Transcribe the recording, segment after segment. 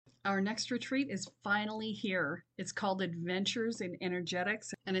Our next retreat is finally here. It's called Adventures in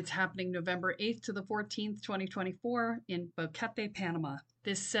Energetics, and it's happening November 8th to the 14th, 2024 in Boquete, Panama.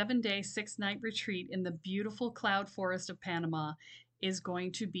 This 7-day, 6-night retreat in the beautiful cloud forest of Panama is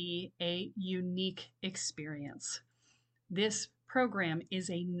going to be a unique experience. This program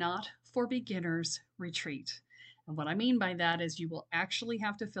is a not for beginners retreat. And what I mean by that is you will actually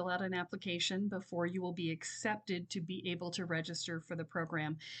have to fill out an application before you will be accepted to be able to register for the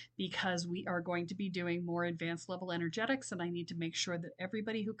program, because we are going to be doing more advanced level energetics, and I need to make sure that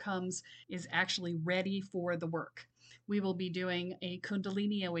everybody who comes is actually ready for the work. We will be doing a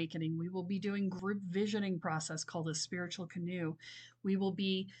Kundalini awakening. We will be doing group visioning process called a spiritual canoe. We will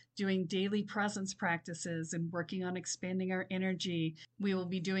be doing daily presence practices and working on expanding our energy. We will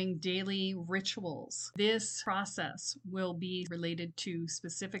be doing daily rituals. This process will be related to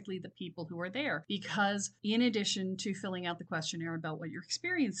specifically the people who are there, because in addition to filling out the questionnaire about what your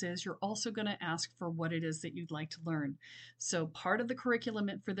experience is, you're also going to ask for what it is that you'd like to learn. So part of the curriculum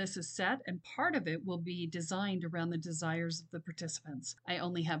for this is set, and part of it will be designed around the desires of the participants. I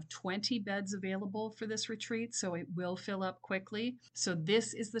only have 20 beds available for this retreat, so it will fill up quickly. So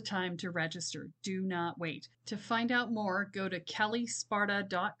this is the time to register. Do not wait. To find out more, go to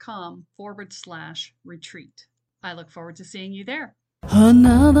kellysparta.com/retreat. I look forward to seeing you there.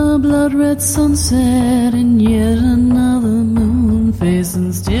 Another blood red sunset and yet another moon phase,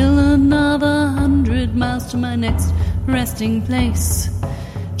 and still another 100 miles to my next resting place.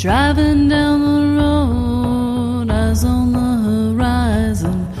 Driving down the road, eyes on the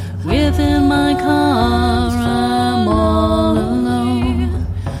horizon. Within my car, I'm all alone,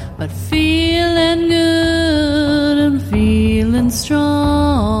 but feeling good and feeling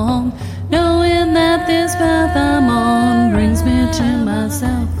strong, knowing that this path I'm on brings me to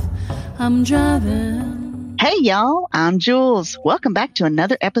myself. I'm driving. Hey y'all, I'm Jules. Welcome back to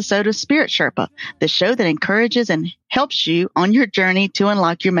another episode of Spirit Sherpa, the show that encourages and helps you on your journey to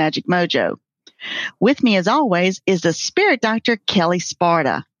unlock your magic mojo. With me as always is the spirit doctor, Kelly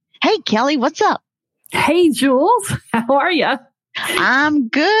Sparta. Hey Kelly, what's up? Hey Jules, how are you? I'm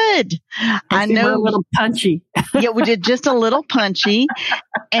good. I know we're a little punchy. Yeah, we did just a little punchy.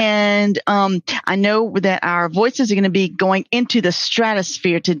 And I know that our voices are going to be going into the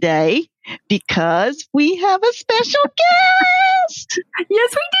stratosphere today because we have a special guest.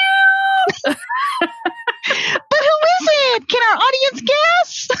 Yes, we do. But who is it? Can our audience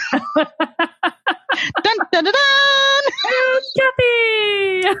guess? Dun, dun, dun, dun.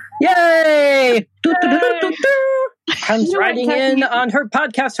 Kathy! Yay! Do, do, do, do, do, do. Comes riding in on her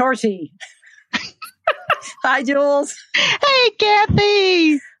podcast horsey. Hi, Jules. Hey,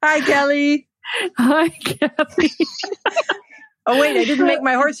 Kathy. Hi, Kelly. Hi, Kathy. Oh, wait, I didn't make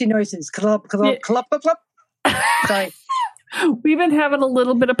my horsey noises. Clup, clup, clup, clup, clup. Sorry. We've been having a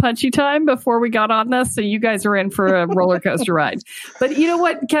little bit of punchy time before we got on this, so you guys are in for a roller coaster ride. But you know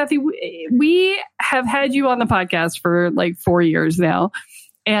what, Kathy? We have had you on the podcast for like 4 years now,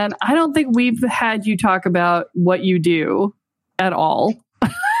 and I don't think we've had you talk about what you do at all.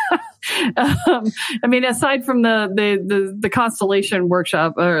 I mean, aside from the constellation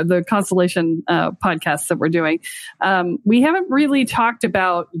workshop or the constellation podcasts that we're doing, we haven't really talked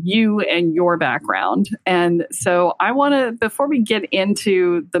about you and your background. And so I want to, before we get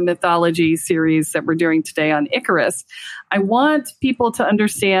into the mythology series that we're doing today on Icarus, I want people to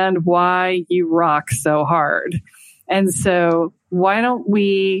understand why you rock so hard. And so why don't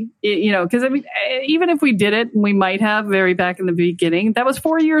we, because I mean, even if we did it, we might have very back in the beginning. That was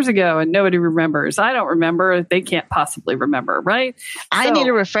 4 years ago and nobody remembers. I don't remember. They can't possibly remember, right? I need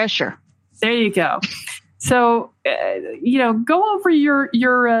a refresher. There you go. So, go over your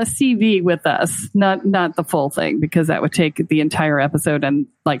CV with us, not the full thing, because that would take the entire episode and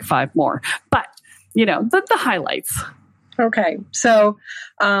like 5 more. But, the highlights. Okay. So,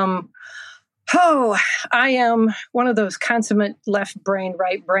 I am one of those consummate left brain,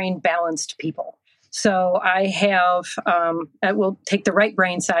 right brain balanced people. So I have, I will take the right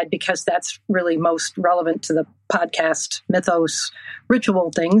brain side because that's really most relevant to the podcast mythos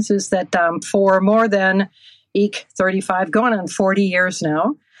ritual things, is that for more than 35, going on 40 years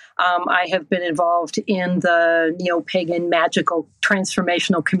now, I have been involved in the neo-pagan magical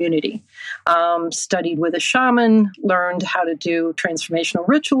transformational community, studied with a shaman, learned how to do transformational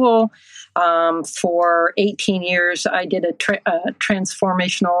ritual. For 18 years, I did a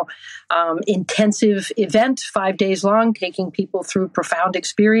transformational intensive event, 5 days long, taking people through profound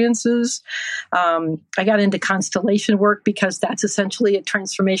experiences. I got into constellation work because that's essentially a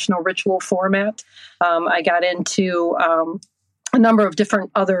transformational ritual format. I got into a number of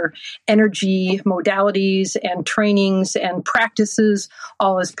different other energy modalities and trainings and practices,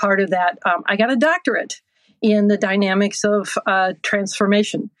 all as part of that. I got a doctorate in the dynamics of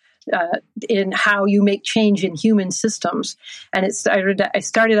transformation, in how you make change in human systems. And I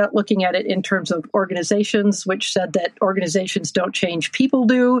started out looking at it in terms of organizations, which said that organizations don't change, people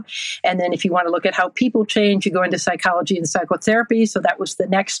do. And then if you want to look at how people change, you go into psychology and psychotherapy. So that was the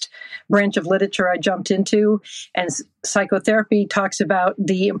next branch of literature I jumped into. And psychotherapy talks about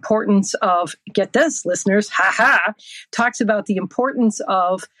the importance of, get this, listeners, talks about the importance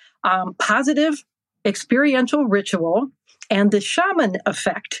of positive experiential ritual and the shaman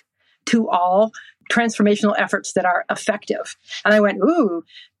effect to all transformational efforts that are effective. And I went, ooh,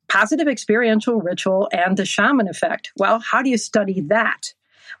 positive experiential ritual and the shaman effect. Well, how do you study that?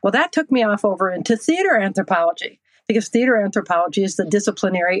 Well, that took me off over into theater anthropology, because theater anthropology is the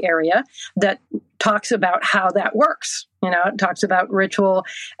disciplinary area that talks about how that works. It talks about ritual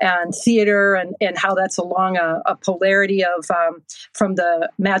and theater and how that's along a polarity of from the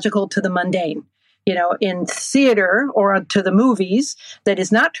magical to the mundane. In theater or to the movies that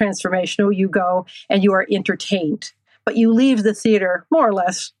is not transformational, you go and you are entertained, but you leave the theater more or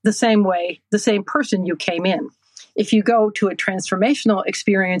less the same way, the same person you came in. If you go to a transformational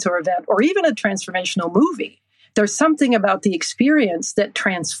experience or event, or even a transformational movie, there's something about the experience that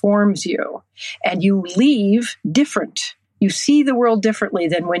transforms you, and you leave different. You see the world differently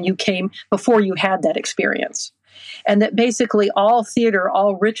than when you came before you had that experience. And that basically all theater,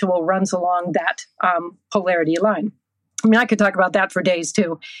 all ritual runs along that polarity line. I mean, I could talk about that for days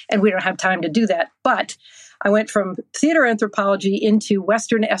too, and we don't have time to do that. But I went from theater anthropology into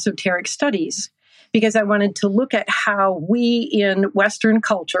Western esoteric studies because I wanted to look at how we in Western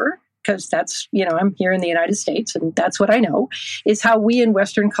culture, because that's, I'm here in the United States and that's what I know, is how we in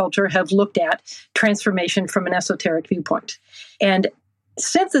Western culture have looked at transformation from an esoteric viewpoint. And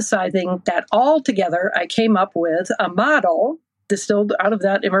synthesizing that all together, I came up with a model. Distilled out of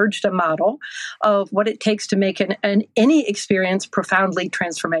that emerged a model of what it takes to make any experience profoundly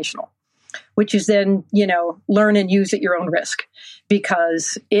transformational, which is then, learn and use at your own risk,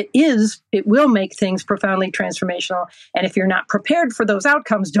 because it will make things profoundly transformational. And if you're not prepared for those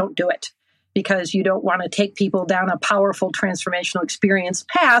outcomes, don't do it, because you don't want to take people down a powerful transformational experience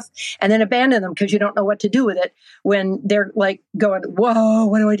path and then abandon them because you don't know what to do with it when they're like going, whoa,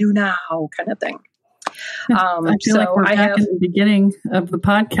 what do I do now? Kind of thing. I feel like we're back in the beginning of the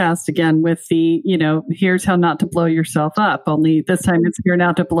podcast again with the, here's how not to blow yourself up. Only this time it's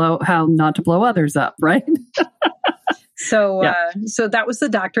how not to blow others up, right? So that was the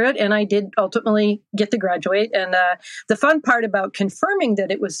doctorate, and I did ultimately get to graduate. And the fun part about confirming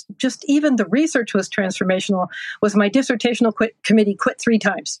that it was just even the research was transformational was my dissertational committee quit 3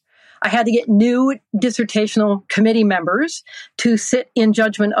 times. I had to get new dissertational committee members to sit in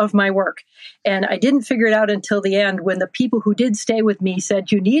judgment of my work. And I didn't figure it out until the end when the people who did stay with me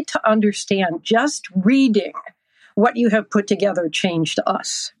said, you need to understand, just reading what you have put together changed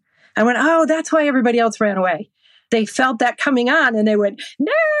us. I went, oh, that's why everybody else ran away. They felt that coming on and they went,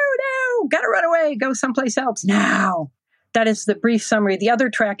 no, gotta run away, go someplace else now. That is the brief summary. The other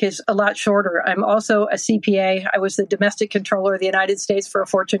track is a lot shorter. I'm also a CPA. I was the domestic controller of the United States for a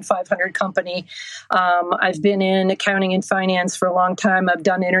Fortune 500 company. I've been in accounting and finance for a long time. I've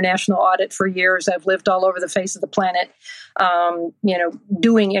done international audit for years. I've lived all over the face of the planet,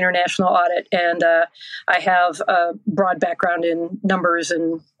 doing international audit. And I have a broad background in numbers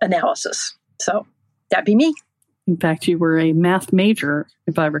and analysis. So that'd be me. In fact, you were a math major,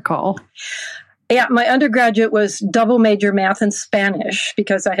 if I recall. Yeah, my undergraduate was double major math and Spanish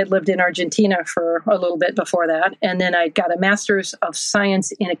because I had lived in Argentina for a little bit before that. And then I got a master's of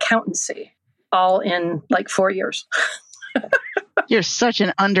science in accountancy, all in like 4 years. You're such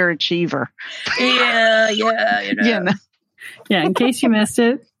an underachiever. Yeah. Yeah, in case you missed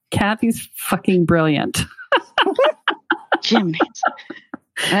it, Kathy's fucking brilliant. Jimmy.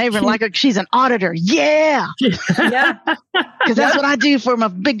 I even like her. She's an auditor. Yeah. Yeah. Because that's what I do for my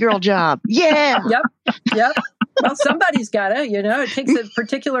big girl job. Yeah. Yep. Well, somebody's got to, it takes a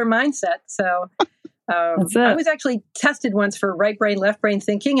particular mindset. So I was actually tested once for right brain, left brain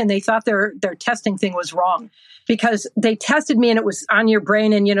thinking, and they thought their testing thing was wrong because they tested me and it was on your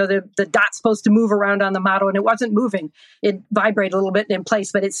brain and, the dot's supposed to move around on the model and it wasn't moving. It vibrated a little bit in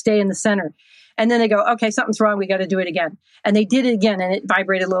place, but it stayed in the center. And then they go, okay, something's wrong. We got to do it again. And they did it again and it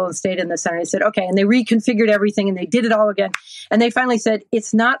vibrated a little and stayed in the center. They said, okay. And they reconfigured everything and they did it all again. And they finally said,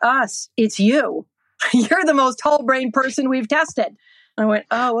 it's not us. It's you. You're the most whole brain person we've tested. I went,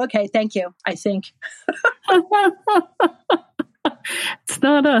 oh, okay. Thank you. I think. It's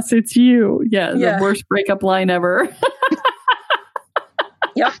not us. It's you. Yeah. The worst breakup line ever.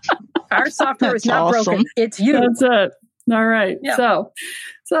 Yep. Our software is not broken. It's you. That's it. All right. Yeah.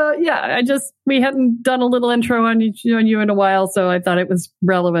 So yeah, we hadn't done a little intro on you in a while, so I thought it was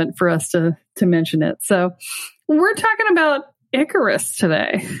relevant for us to mention it. So we're talking about Icarus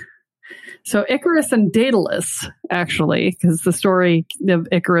today. So Icarus and Daedalus, actually, because the story of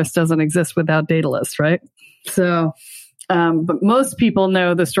Icarus doesn't exist without Daedalus, right? So, but most people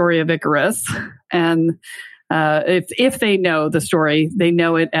know the story of Icarus, and if they know the story, they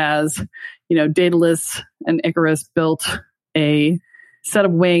know it as, Daedalus and Icarus built a set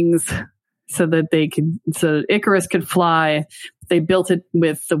of wings so that Icarus could fly. They built it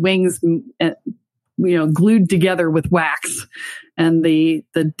with the wings, glued together with wax. And the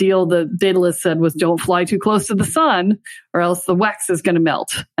deal that Daedalus said was, don't fly too close to the sun or else the wax is going to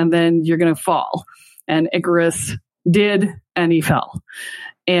melt and then you're going to fall. And Icarus did, and he fell.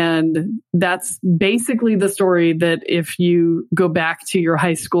 And that's basically the story that if you go back to your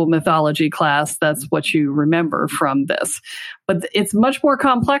high school mythology class, that's what you remember from this. But it's much more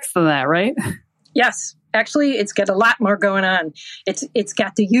complex than that, right? Yes. Actually, it's got a lot more going on. It's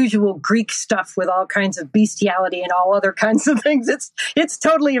got the usual Greek stuff with all kinds of bestiality and all other kinds of things. It's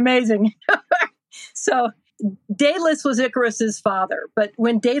totally amazing. So Daedalus was Icarus's father, but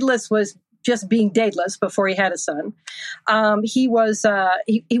when Daedalus was just being Daedalus before he had a son, he was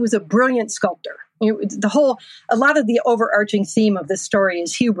a brilliant sculptor. A lot of the overarching theme of this story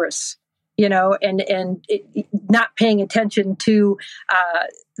is hubris, and not paying attention to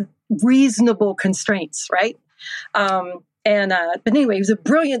reasonable constraints, right? But anyway, he was a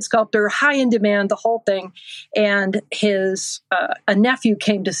brilliant sculptor, high in demand, the whole thing. And his a nephew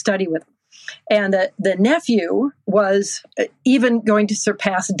came to study with him. And the nephew was even going to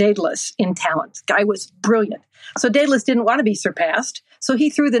surpass Daedalus in talent. Guy was brilliant. So Daedalus didn't want to be surpassed. So he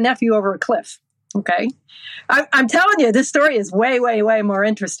threw the nephew over a cliff. Okay. I'm telling you, this story is way, way, way more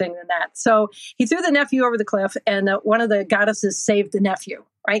interesting than that. So he threw the nephew over the cliff, and one of the goddesses saved the nephew,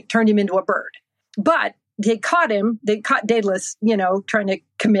 right? Turned him into a bird. But they caught him. They caught Daedalus, trying to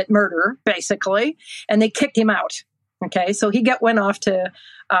commit murder, basically, and they kicked him out. Okay. So he went off to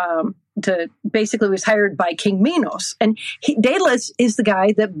basically was hired by King Minos. And Daedalus is the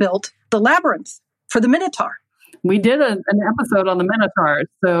guy that built the labyrinth for the Minotaur. We did an episode on the Minotaur.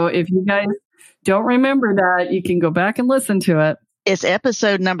 So if you guys don't remember that, you can go back and listen to it. It's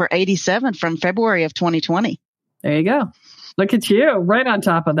episode number 87 from February of 2020. There you go. Look at you, right on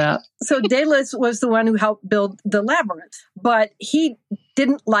top of that. So Daedalus was the one who helped build the labyrinth, but he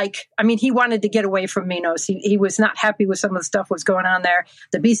didn't he wanted to get away from Minos. He was not happy with some of the stuff that was going on there.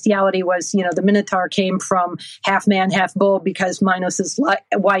 The bestiality was, the Minotaur came from half man, half bull because Minos's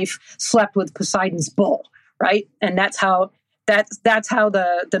wife slept with Poseidon's bull, right? And that's how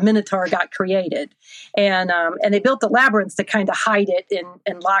the Minotaur got created. And they built the labyrinth to kind of hide it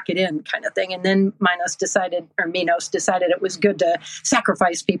and lock it in kind of thing. And then Minos decided it was good to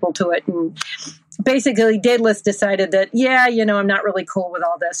sacrifice people to it. And basically Daedalus decided that, I'm not really cool with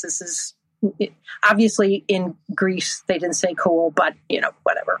all this. This is obviously in Greece, they didn't say cool, but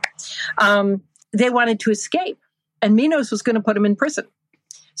whatever. They wanted to escape, and Minos was going to put him in prison.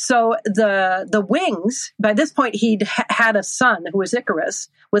 So the wings, by this point, he'd had a son who was Icarus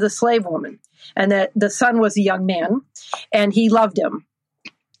with a slave woman, and that the son was a young man, and he loved him.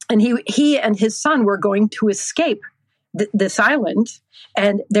 And he and his son were going to escape this island,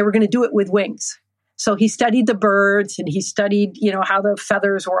 and they were going to do it with wings. So he studied the birds, and he studied, how the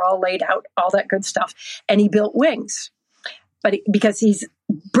feathers were all laid out, all that good stuff. And he built wings. But because he's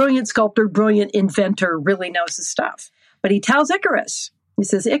brilliant sculptor, brilliant inventor, really knows his stuff. But he tells Icarus, he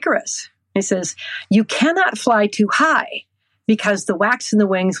says, Icarus, he says, you cannot fly too high because the wax in the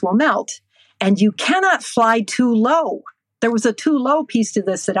wings will melt, and you cannot fly too low. There was a too low piece to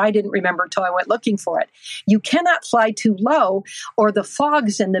this that I didn't remember until I went looking for it. You cannot fly too low, or the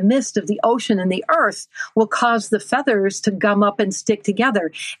fogs and the mist of the ocean and the earth will cause the feathers to gum up and stick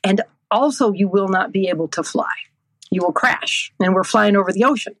together. And also you will not be able to fly. You will crash, and we're flying over the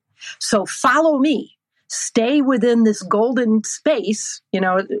ocean. So follow me. Stay within this golden space.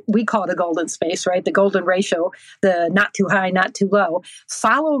 We call it a golden space, right? The golden ratio, the not too high, not too low.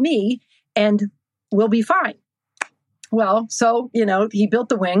 Follow me and we'll be fine. Well, so, he built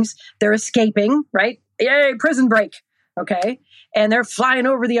the wings. They're escaping, right? Yay, prison break. Okay. And they're flying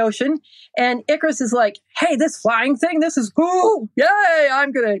over the ocean. And Icarus is like, hey, this flying thing, this is cool. Yay,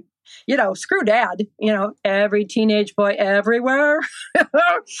 I'm going to, screw dad. Every teenage boy everywhere.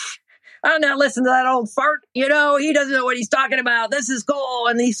 I'm not listening to that old fart. He doesn't know what he's talking about. This is cool.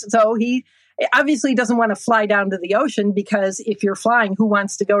 And so he obviously doesn't want to fly down to the ocean, because if you're flying, who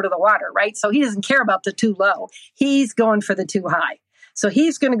wants to go to the water, right? So he doesn't care about the too low. He's going for the too high. So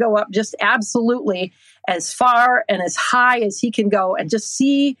he's going to go up just absolutely as far and as high as he can go and just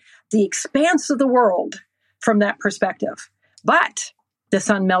see the expanse of the world from that perspective. But the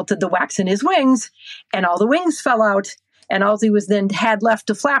sun melted the wax in his wings, and all the wings fell out, and all he was then had left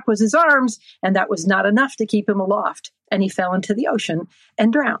to flap was his arms, and that was not enough to keep him aloft, and he fell into the ocean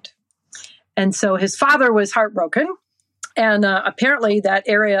and drowned. And so his father was heartbroken, and apparently that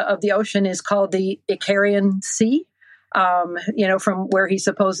area of the ocean is called the Icarian Sea, from where he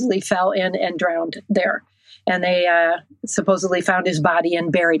supposedly fell in and drowned there. And they supposedly found his body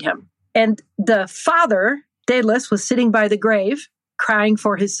and buried him. And the father, Daedalus, was sitting by the grave crying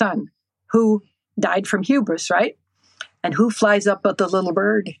for his son, who died from hubris, right? And who flies up but the little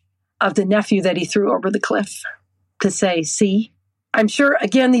bird of the nephew that he threw over the cliff to say, see? I'm sure,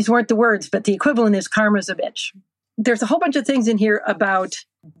 again, these weren't the words, but the equivalent is karma's a bitch. There's a whole bunch of things in here about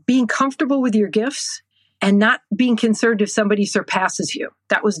being comfortable with your gifts and not being concerned if somebody surpasses you.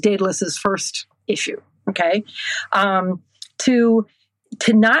 That was Daedalus's first issue, okay? To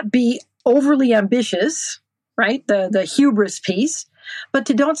not be overly ambitious, right? The hubris piece, but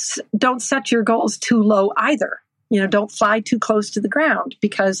to don't set your goals too low either. Don't fly too close to the ground,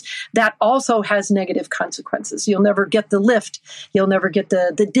 because that also has negative consequences. You'll never get the lift. You'll never get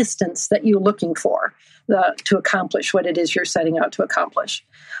the distance that you're looking for to accomplish what it is you're setting out to accomplish.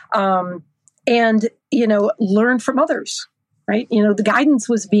 And learn from others, right? The guidance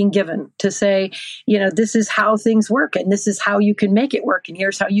was being given to say, this is how things work, and this is how you can make it work, and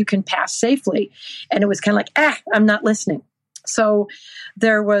here's how you can pass safely. And it was kind of like, I'm not listening. So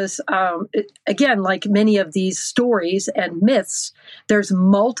there was, again, like many of these stories and myths, there's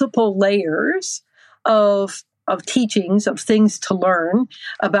multiple layers of teachings, of things to learn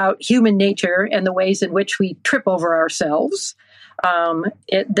about human nature and the ways in which we trip over ourselves,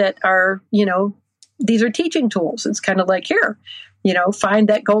 that are, these are teaching tools. It's kind of like, here, find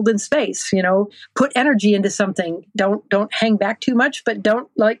that golden space, put energy into something. Don't hang back too much, but don't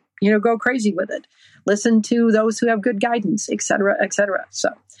go crazy with it. Listen to those who have good guidance, et cetera, et cetera. So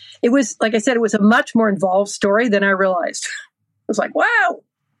it was, like I said, it was a much more involved story than I realized. I was like, wow.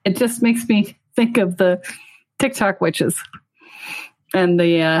 It just makes me think of the TikTok witches and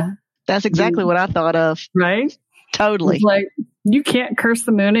that's exactly what I thought of. Right? Totally. It's like, you can't curse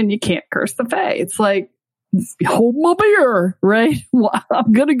the moon and you can't curse the fae. It's like, hold my beer, right? Well,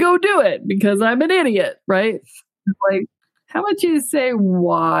 I'm going to go do it because I'm an idiot, right? It's like, how about you say,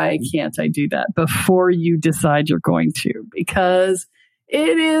 why can't I do that before you decide you're going to? Because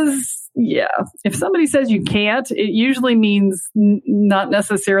it is, if somebody says you can't, it usually means not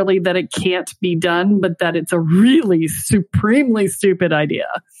necessarily that it can't be done, but that it's a really supremely stupid idea.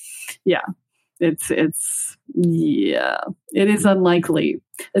 Yeah. It is unlikely,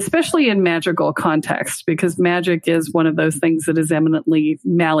 especially in magical context, because magic is one of those things that is eminently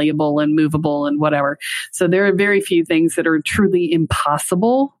malleable and movable and whatever. So there are very few things that are truly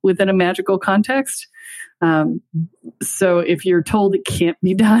impossible within a magical context. So if you're told it can't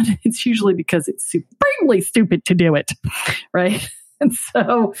be done, it's usually because it's supremely stupid to do it, right? And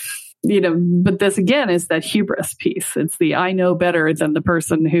so, but this again is that hubris piece. It's the I know better than the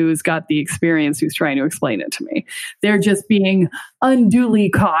person who's got the experience who's trying to explain it to me. They're just being unduly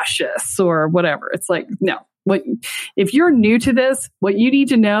cautious or whatever. It's like, no. If you're new to this, what you need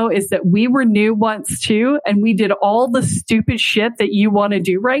to know is that we were new once too, and we did all the stupid shit that you want to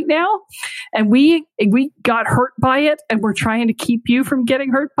do right now, and we got hurt by it, and we're trying to keep you from getting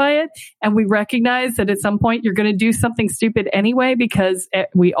hurt by it, and we recognize that at some point you're going to do something stupid anyway, because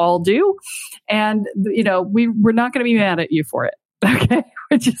we all do, and we're not going to be mad at you for it. Okay,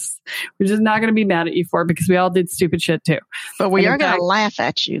 we're just not going to be mad at you for it, because we all did stupid shit too. But we are going to laugh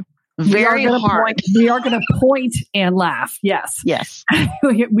at you. Very hard. We are going to point and laugh. Yes. Yes.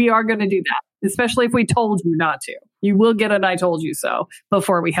 We are going to do that, especially if we told you not to. You will get an I told you so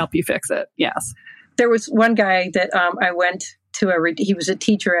before we help you fix it. Yes. There was one guy that I went to he was a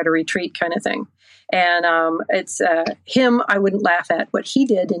teacher at a retreat kind of thing. And it's him I wouldn't laugh at. What he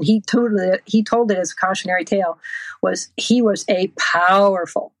did, and he told it as a cautionary tale, was he was a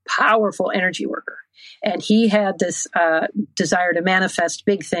powerful, powerful energy worker. And he had this desire to manifest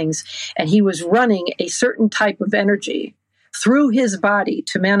big things. And he was running a certain type of energy through his body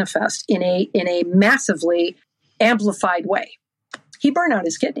to manifest in a massively amplified way. He burned out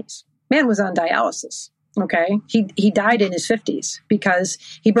his kidneys. Man was on dialysis. Okay. He died in his 50s because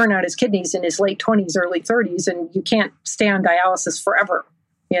he burned out his kidneys in his late 20s, early 30s. And you can't stay on dialysis forever.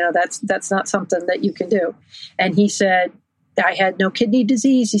 That's not something that you can do. And he said, I had no kidney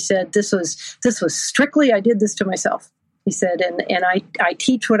disease. He said, this was strictly, I did this to myself. He said, and I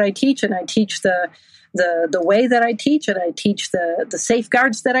teach what I teach, and I teach the the way that I teach, and I teach the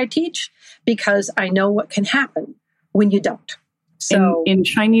safeguards that I teach, because I know what can happen when you don't. So in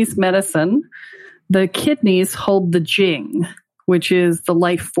Chinese medicine, the kidneys hold the Jing, which is the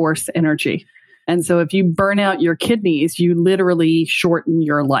life force energy. And so if you burn out your kidneys, you literally shorten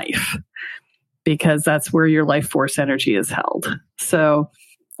your life, because that's where your life force energy is held. So,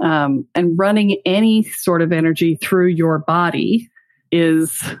 and running any sort of energy through your body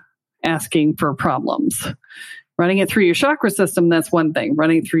is asking for problems. Running it through your chakra system, that's one thing.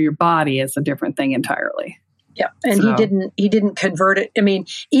 Running it through your body is a different thing entirely. Yeah. And he didn't convert it. I mean,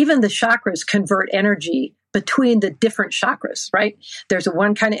 even the chakras convert energy between the different chakras, right? There's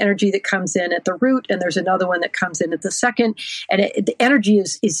one kind of energy that comes in at the root, and there's another one that comes in at the second. And the energy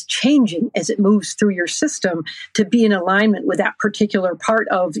is changing as it moves through your system to be in alignment with that particular part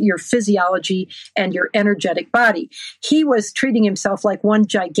of your physiology and your energetic body. He was treating himself like one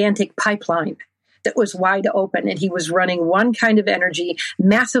gigantic pipeline that was wide open, and he was running one kind of energy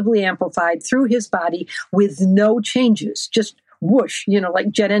massively amplified through his body with no changes, just whoosh,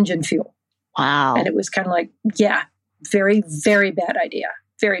 like jet engine fuel. Wow. And it was kind of like, yeah, very, very bad idea.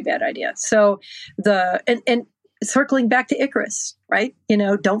 Very bad idea. So and circling back to Icarus, right?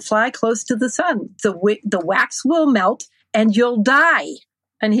 Don't fly close to the sun. The wax will melt and you'll die.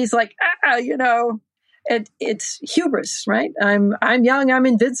 And he's like, it's hubris, right? I'm young, I'm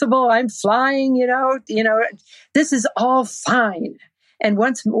invincible, I'm flying, this is all fine. And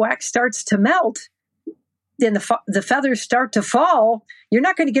once wax starts to melt, then the feathers start to fall, you're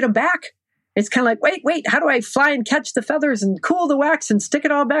not going to get them back. It's kind of like, wait, how do I fly and catch the feathers and cool the wax and stick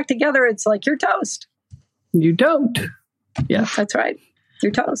it all back together? It's like, you're toast. You don't. Yeah. That's right.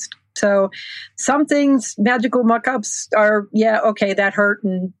 You're toast. So some things, magical muck-ups are, okay, that hurt,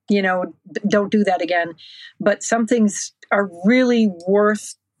 and, don't do that again. But some things are really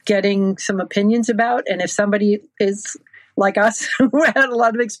worth getting some opinions about. And if somebody is like us, who had a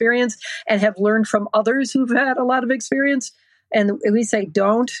lot of experience and have learned from others who've had a lot of experience, and we say,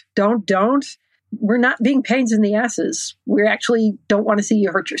 don't, we're not being pains in the asses. We actually don't want to see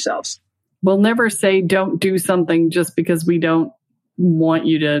you hurt yourselves. We'll never say don't do something just because we don't want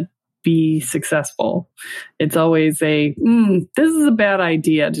you to be successful. It's always this is a bad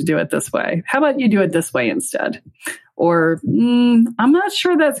idea to do it this way. How about you do it this way instead? Or, I'm not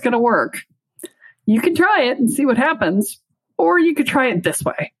sure that's going to work. You can try it and see what happens. Or you could try it this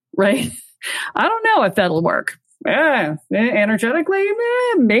way, right? I don't know if that'll work. Energetically,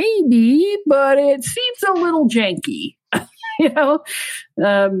 maybe, but it seems a little janky.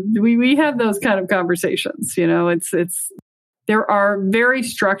 We have those kind of conversations. There are very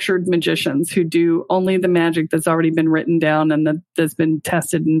structured magicians who do only the magic that's already been written down and that's been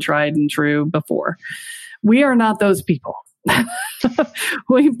tested and tried and true before. We are not those people.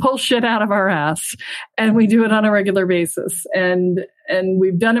 We pull shit out of our ass, and we do it on a regular basis. And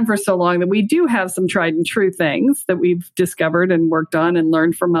we've done it for so long that we do have some tried and true things that we've discovered and worked on and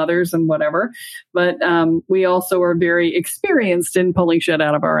learned from others and whatever. But we also are very experienced in pulling shit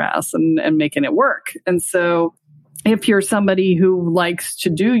out of our ass and making it work. And so if you're somebody who likes to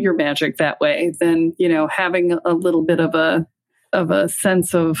do your magic that way, then, having a little bit of a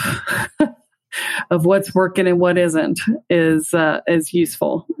sense of of what's working and what isn't is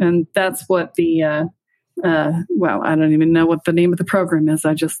useful. And that's what the I don't even know what the name of the program is.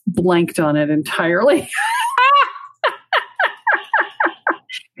 I just blanked on it entirely.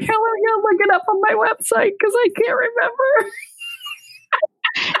 I'm gonna look it up on my website because I can't remember.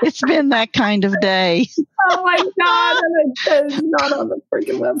 It's been that kind of day. Oh my God. And it's not on the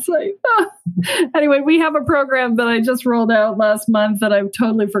freaking website. Anyway, we have a program that I just rolled out last month that I've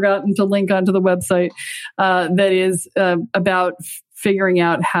totally forgotten to link onto the website that is about figuring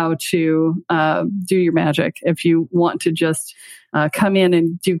out how to do your magic. If you want to just come in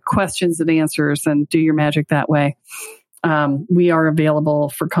and do questions and answers and do your magic that way. We are available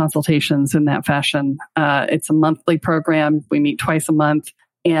for consultations in that fashion. It's a monthly program. We meet twice a month,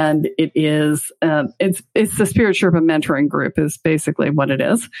 and it is it's the Spirit Sherpa Mentoring Group is basically what it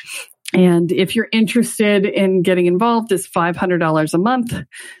is. And if you're interested in getting involved, it's $500 a month,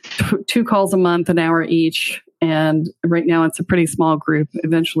 2 calls a month, an hour each. And right now it's a pretty small group.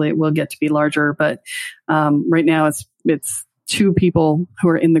 Eventually it will get to be larger, but right now it's 2 people who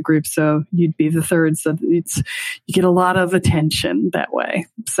are in the group, so you'd be the third. So you get a lot of attention that way.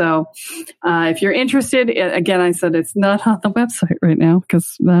 So if you're interested, again, I said it's not on the website right now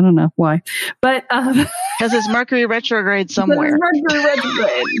because I don't know why, but because it's Mercury retrograde somewhere. Mercury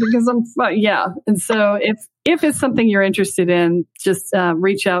retrograde because yeah. And so if it's something you're interested in, just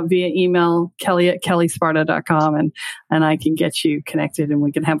reach out via email, kelly@kellysparta.com, and I can get you connected and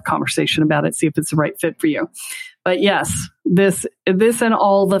we can have a conversation about it, see if it's the right fit for you. But yes, this and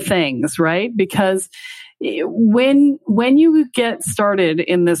all the things, right? Because when you get started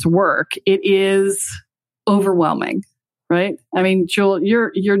in this work, it is overwhelming, right? I mean, Jewel,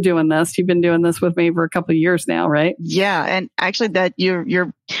 you're doing this. You've been doing this with me for a couple of years now, right? Yeah, and actually, that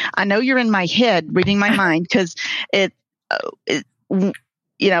you're. I know you're in my head, reading my mind, because I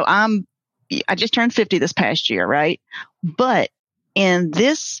just turned 50 this past year, right? But in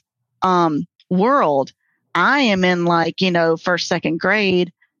this world, I am in first, second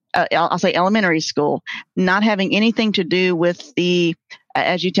grade. I'll say elementary school, not having anything to do with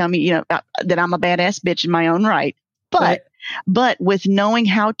as you tell me, that I'm a badass bitch in my own right. But with knowing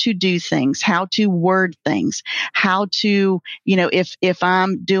how to do things, how to word things, how to, if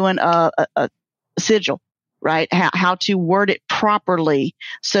I'm doing a sigil, right? How to word it properly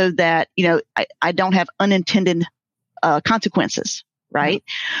so that, I don't have unintended consequences, right?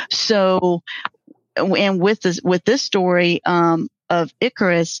 Mm-hmm. So, and with this story of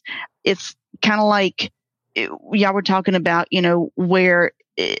Icarus, it's kind of like y'all were talking about, where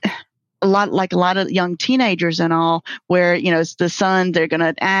a lot of young teenagers and all, where it's the son, they're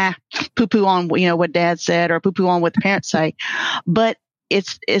gonna poo poo on what dad said or poo poo on what the parents say, but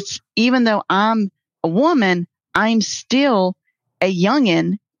it's even though I'm a woman, I'm still a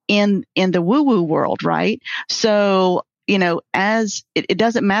youngin in the woo woo world, right? So as it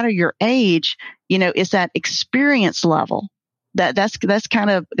doesn't matter your age, it's that experience level. That's kind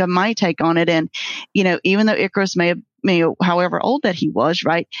of my take on it. And, even though Icarus may have, however old that he was,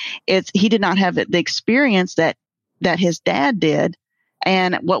 right, he did not have the experience that his dad did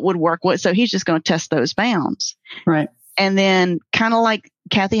and what would work. So he's just going to test those bounds. Right. And then kind of like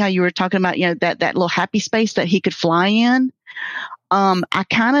Kathy, how you were talking about, that little happy space that he could fly in. I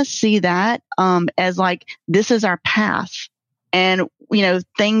kind of see that, as like, this is our path. And,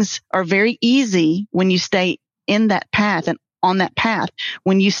 things are very easy when you stay in that path and on that path.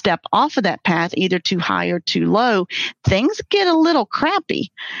 When you step off of that path, either too high or too low, things get a little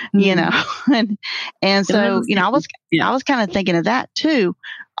crappy, and so, I was kind of thinking of that too,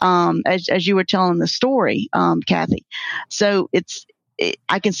 as you were telling the story, Kathy. So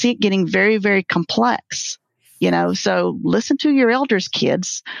I can see it getting very, very complex. So listen to your elders,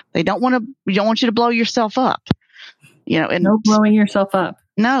 kids. We don't want you to blow yourself up. And no blowing yourself up.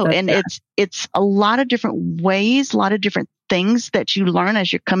 No, that's and bad. It's a lot of different ways, a lot of different things that you learn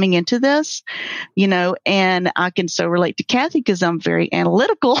as you're coming into this, and I can so relate to Kathy because I'm very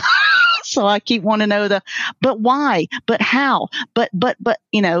analytical. So I keep wanting to know but why, but how, but,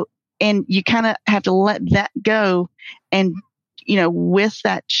 and you kind of have to let that go. And, with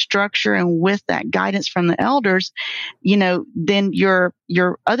that structure and with that guidance from the elders, then your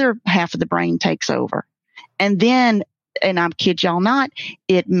other half of the brain takes over. And then, and I'm kid y'all not,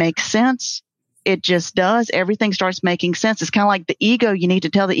 it makes sense. It just does. Everything starts making sense. It's kind of like the ego. You need to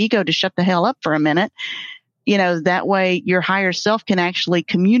tell the ego to shut the hell up for a minute. That way your higher self can actually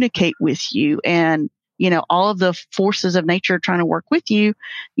communicate with you, and, all of the forces of nature are trying to work with you,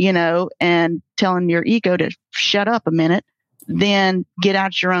 and telling your ego to shut up a minute, then get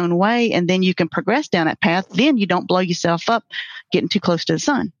out your own way. And then you can progress down that path. Then you don't blow yourself up getting too close to the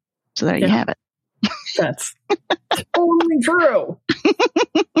sun. So there you have it. That's totally true.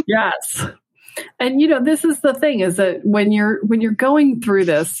 Yes. And, this is the thing, is that when you're going through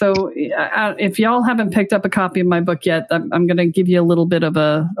this, so if y'all haven't picked up a copy of my book yet, I'm going to give you a little bit of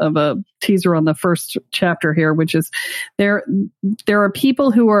a teaser on the first chapter here, which is there are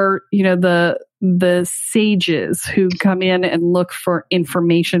people who are, the sages who come in and look for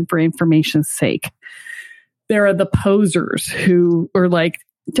information's sake. There are the posers who are like,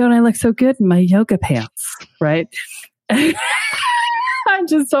 don't I look so good in my yoga pants? Right. I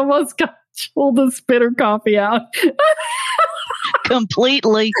just almost got Jewel to spit her coffee out.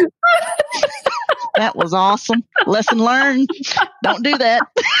 Completely. That was awesome. Lesson learned. Don't do that.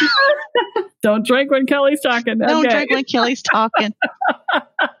 Don't drink when Kelly's talking. Don't drink when Kelly's talking.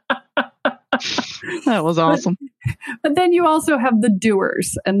 That was awesome. But then you also have the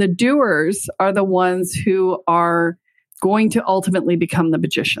doers, and the doers are the ones who are going to ultimately become the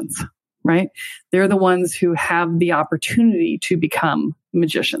magicians, right? They're the ones who have the opportunity to become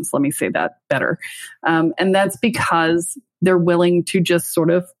magicians. Let me say that better. And that's because they're willing to just sort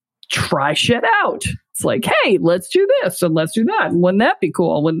of try shit out. It's like, hey, let's do this and let's do that. And wouldn't that be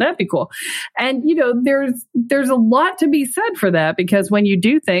cool? Wouldn't that be cool? And, there's a lot to be said for that, because when you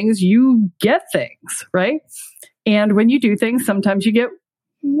do things, you get things, right? And when you do things, sometimes you get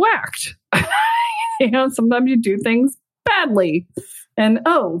whacked. Sometimes you do things badly. And,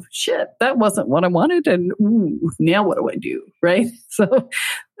 oh, shit, that wasn't what I wanted. And now what do I do? Right? So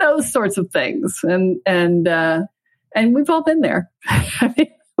those sorts of things. And we've all been there. I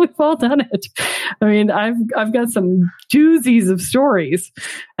mean, we've all done it. I mean, I've got some doozies of stories,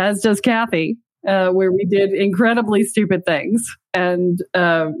 as does Kathy, where we did incredibly stupid things. And,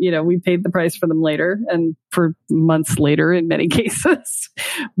 we paid the price for them later, and for months later in many cases.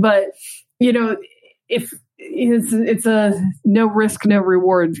 But, if it's a no risk, no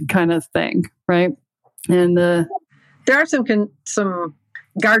reward kind of thing, right? And there are some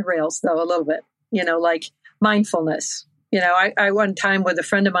guardrails, though, a little bit, like mindfulness. I one time with a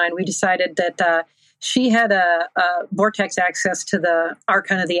friend of mine, we decided that she had a vortex access to the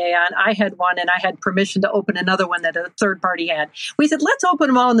Archon of the Aeon. I had one, and I had permission to open another one that a third party had. We said, let's open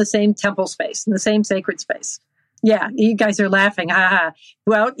them all in the same temple space, in the same sacred space. Yeah, you guys are laughing. Ha ha.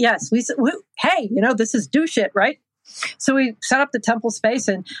 Well, yes, we said, hey, this is do shit, right? So we set up the temple space,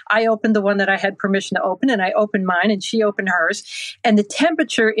 and I opened the one that I had permission to open, and I opened mine, and she opened hers. And the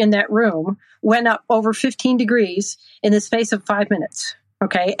temperature in that room went up over 15 degrees in the space of 5 minutes.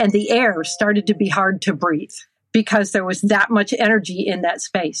 Okay. And the air started to be hard to breathe because there was that much energy in that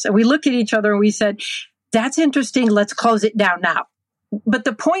space. And we looked at each other and we said, that's interesting. Let's close it down now. But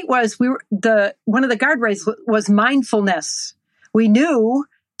the point was, one of the guardrails was mindfulness. We knew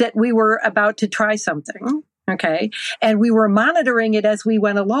that we were about to try something. Okay. And we were monitoring it as we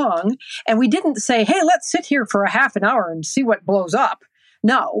went along. And we didn't say, hey, let's sit here for a half an hour and see what blows up.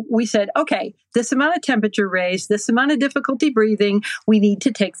 No, we said, okay, this amount of temperature raised, this amount of difficulty breathing, we need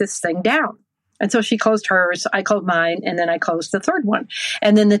to take this thing down. And so she closed hers, I closed mine, and then I closed the third one.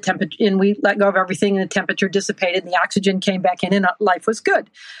 And then the temperature, and we let go of everything, and the temperature dissipated, and the oxygen came back in, and life was good.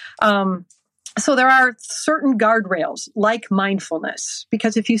 So there are certain guardrails, like mindfulness,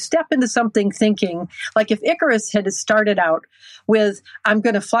 because if you step into something thinking, like if Icarus had started out with, I'm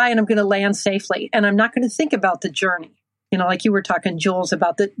going to fly and I'm going to land safely, and I'm not going to think about the journey. Like you were talking, Jules,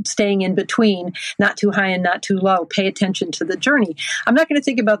 about the staying in between, not too high and not too low. Pay attention to the journey. I'm not going to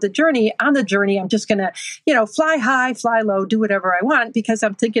think about the journey. On the journey, I'm just going to, fly high, fly low, do whatever I want because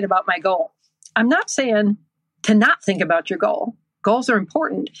I'm thinking about my goal. I'm not saying to not think about your goal. Goals are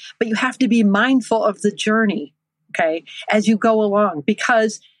important, but you have to be mindful of the journey, okay, as you go along.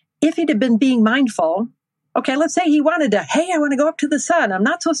 Because if he'd have been being mindful, okay, let's say he wanted to, hey, I want to go up to the sun. I'm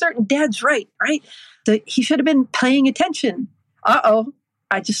not so certain Dad's right? He should have been paying attention. Uh-oh,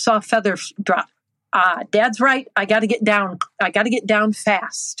 I just saw a feather drop. Dad's right. I got to get down. I got to get down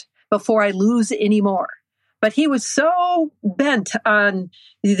fast before I lose any more. But he was so bent on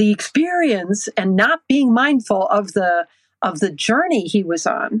the experience and not being mindful of the journey he was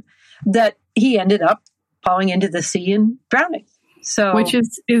on that he ended up falling into the sea and drowning. So, which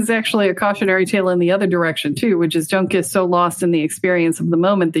is actually a cautionary tale in the other direction too, which is don't get so lost in the experience of the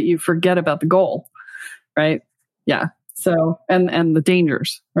moment that you forget about the goal. Right. Yeah. So, and the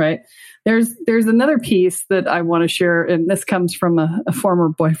dangers, right? There's another piece that I want to share. And this comes from a former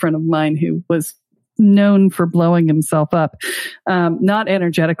boyfriend of mine who was known for blowing himself up, not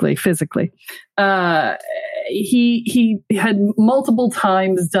energetically, physically. He had multiple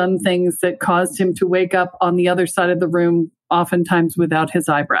times done things that caused him to wake up on the other side of the room, oftentimes without his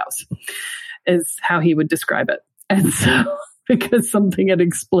eyebrows, is how he would describe it. And so, because something had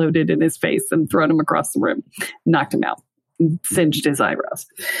exploded in his face and thrown him across the room, knocked him out, singed his eyebrows.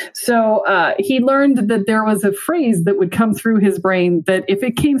 So he learned that there was a phrase that would come through his brain that if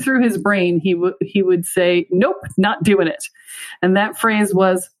it came through his brain, he would say, nope, not doing it. And that phrase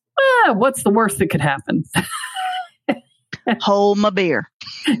was, what's the worst that could happen? Hold my beer.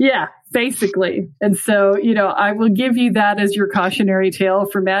 Yeah, basically. And so, I will give you that as your cautionary tale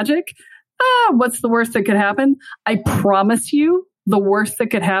for magic. What's the worst that could happen? I promise you the worst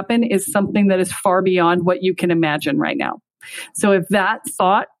that could happen is something that is far beyond what you can imagine right now. So if that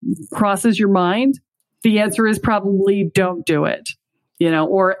thought crosses your mind, the answer is probably don't do it.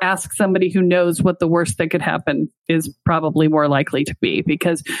 or ask somebody who knows what the worst that could happen is probably more likely to be,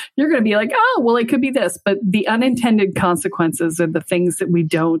 because you're going to be like, oh, well, it could be this. But the unintended consequences are the things that we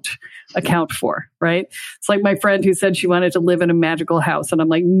don't account for, right? It's like my friend who said she wanted to live in a magical house. And I'm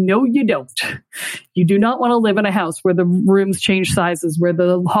like, no, you don't. You do not want to live in a house where the rooms change sizes, where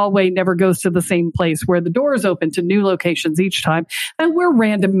the hallway never goes to the same place, where the doors open to new locations each time, and where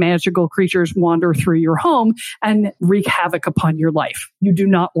random magical creatures wander through your home and wreak havoc upon your life. You do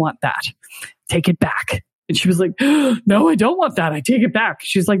not want that. Take it back. And she was like, no, I don't want that. I take it back.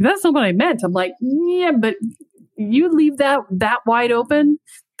 She's like, that's not what I meant. I'm like, yeah, but you leave that wide open.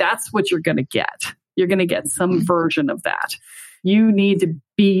 That's what you're going to get. You're going to get some version of that. You need to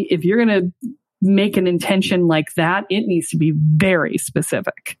be, if you're going to make an intention like that, it needs to be very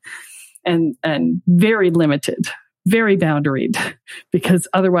specific and very limited, very boundaried, because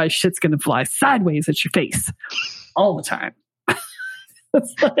otherwise shit's going to fly sideways at your face all the time.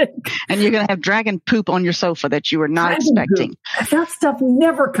 And you're going to have dragon poop on your sofa that you were not expecting. Poop. That stuff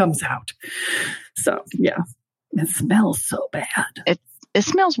never comes out. So, yeah, it smells so bad. It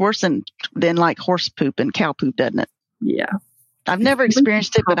smells worse than like horse poop and cow poop, doesn't it? Yeah. I've never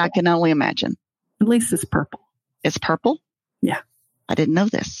experienced it, but I can only imagine. At least it's purple. It's purple? Yeah. I didn't know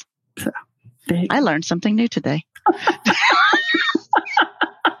this. So, I learned something new today.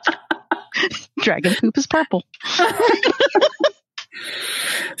 Dragon poop is purple.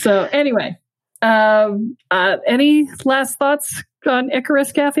 So anyway, any last thoughts on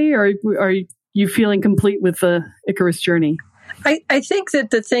Icarus, Kathy, or are you feeling complete with the Icarus journey? I think that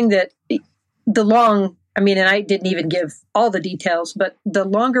the thing that and I didn't even give all the details, but the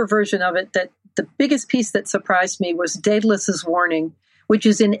longer version of it, that the biggest piece that surprised me was Daedalus's warning, which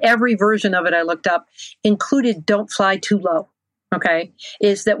is in every version of it I looked up, included don't fly too low. Okay.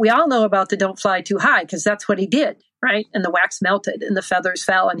 Is that we all know about the don't fly too high, because that's what he did. Right? And the wax melted and the feathers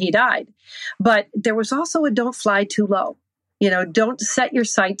fell and he died. But there was also a don't fly too low. Don't set your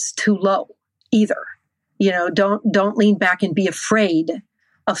sights too low either. Don't lean back and be afraid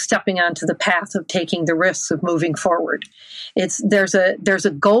of stepping onto the path of taking the risks of moving forward. There's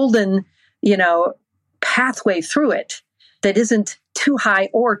a golden, pathway through it that isn't too high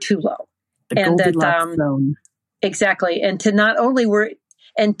or too low. The Goldilocks zone. Exactly. And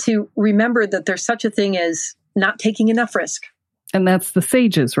to remember that there's such a thing as not taking enough risk. And that's the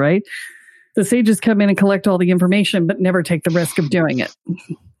sages, right? The sages come in and collect all the information, but never take the risk of doing it.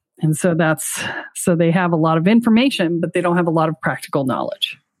 And so they have a lot of information, but they don't have a lot of practical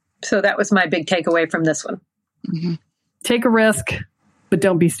knowledge. So that was my big takeaway from this one. Mm-hmm. Take a risk, but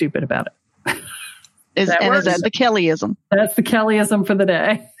don't be stupid about it. Is that the Kellyism? That's the Kellyism for the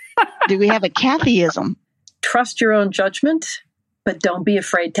day. Do we have a Kathyism? Trust your own judgment, but don't be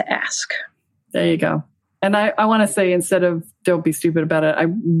afraid to ask. There you go. And I want to say, instead of don't be stupid about it,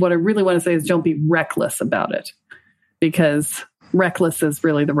 what I really want to say is don't be reckless about it, because reckless is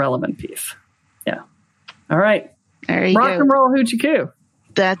really the relevant piece. Yeah. All right. There you Rock go. and roll hoochie coo.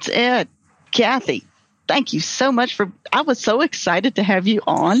 That's it. Kathy, thank you so much I was so excited to have you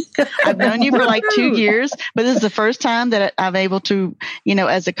on. I've known you for like 2 years, but this is the first time that I'm able to,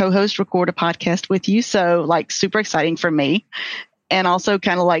 as a co-host, record a podcast with you. So super exciting for me. And also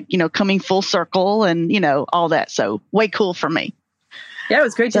kind of coming full circle and, all that. So way cool for me. Yeah, it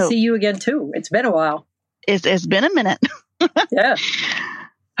was great to see you again, too. It's been a while. It's been a minute. Yeah.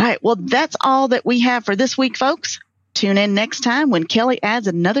 All right. Well, that's all that we have for this week, folks. Tune in next time when Kelly adds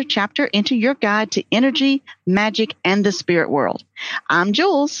another chapter into your guide to energy, magic, and the spirit world. I'm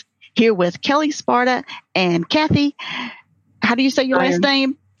Jules, here with Kelly Sparta and Kathy. How do you say your last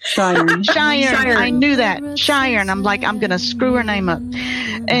name? Cheyenne. I knew that. Cheyenne. I'm going to screw her name up.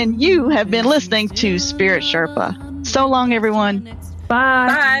 And you have been listening to Spirit Sherpa. So long, everyone.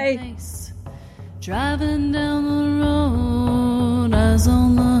 Bye. Bye. Driving down the road, eyes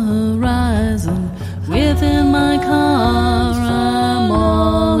on the horizon. Within my car, I'm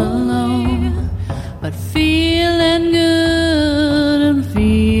all alone. But feeling good and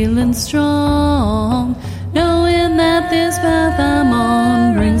feeling strong. Knowing that this path I'm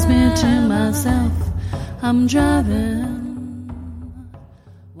on brings me to myself. I'm driving,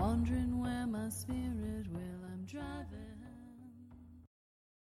 wondering where my spirit will. I'm driving.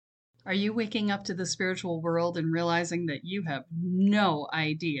 Are you waking up to the spiritual world and realizing that you have no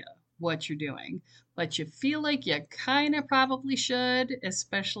idea what you're doing, but you feel like you kind of probably should,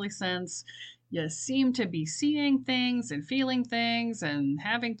 especially since You seem to be seeing things and feeling things and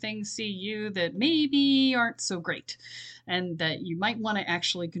having things see you that maybe aren't so great, and that you might want to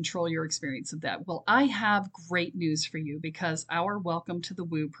actually control your experience of that. Well, I have great news for you, because our Welcome to the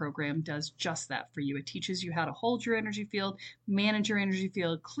Woo program does just that for you. It teaches you how to hold your energy field, manage your energy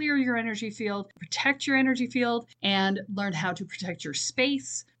field, clear your energy field, protect your energy field, and learn how to protect your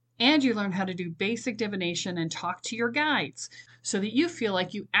space. And you learn how to do basic divination and talk to your guides, so that you feel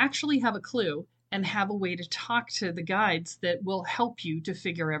like you actually have a clue and have a way to talk to the guides that will help you to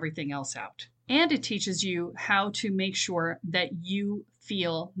figure everything else out. And it teaches you how to make sure that you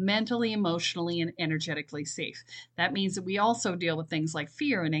feel mentally, emotionally, and energetically safe. That means that we also deal with things like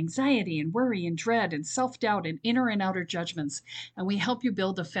fear and anxiety and worry and dread and self-doubt and inner and outer judgments. And we help you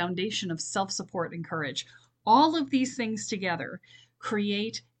build a foundation of self-support and courage. All of these things together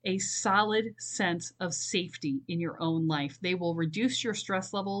create a solid sense of safety in your own life. They will reduce your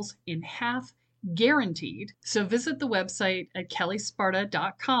stress levels in half, guaranteed. So visit the website at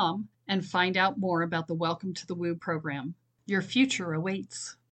kellysparta.com and find out more about the Welcome to the Woo program. Your future awaits.